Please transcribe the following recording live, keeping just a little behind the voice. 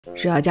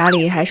只要家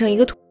里还剩一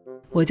个土，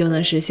我就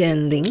能实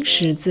现零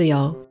食自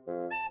由。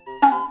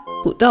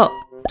土豆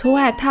脱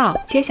外套，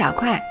切小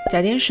块，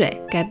加点水，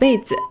盖被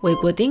子，微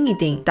波叮一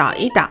叮，捣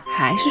一捣，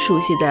还是熟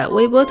悉的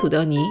微波土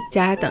豆泥，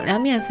加等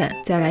量面粉，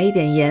再来一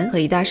点盐和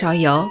一大勺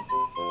油，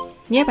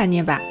捏吧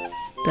捏吧，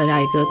得到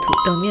一个土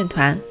豆面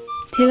团。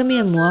贴个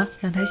面膜，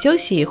让它休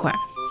息一会儿。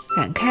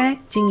擀开，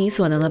尽你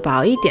所能的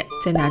薄一点，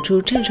再拿出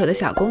趁手的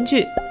小工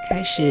具，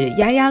开始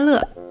压压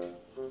乐。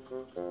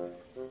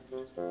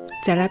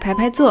再来排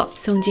排坐，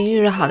送进预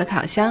热好的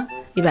烤箱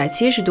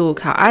，170度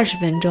烤20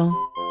分钟。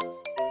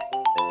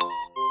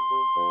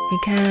你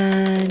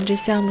看，这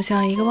像不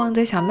像一个旺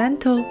仔小馒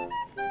头？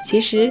其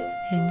实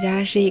人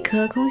家是一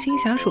颗空心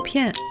小薯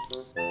片。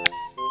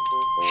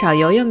少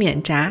油又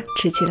免炸，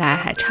吃起来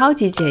还超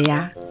级解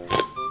压。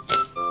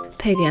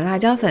配点辣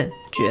椒粉，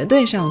绝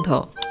对上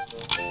头。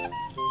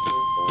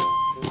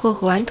霍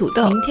霍完土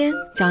豆，明天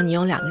教你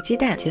用2个鸡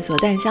蛋解锁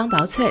蛋香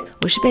薄脆。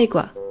我是贝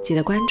果，记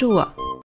得关注我。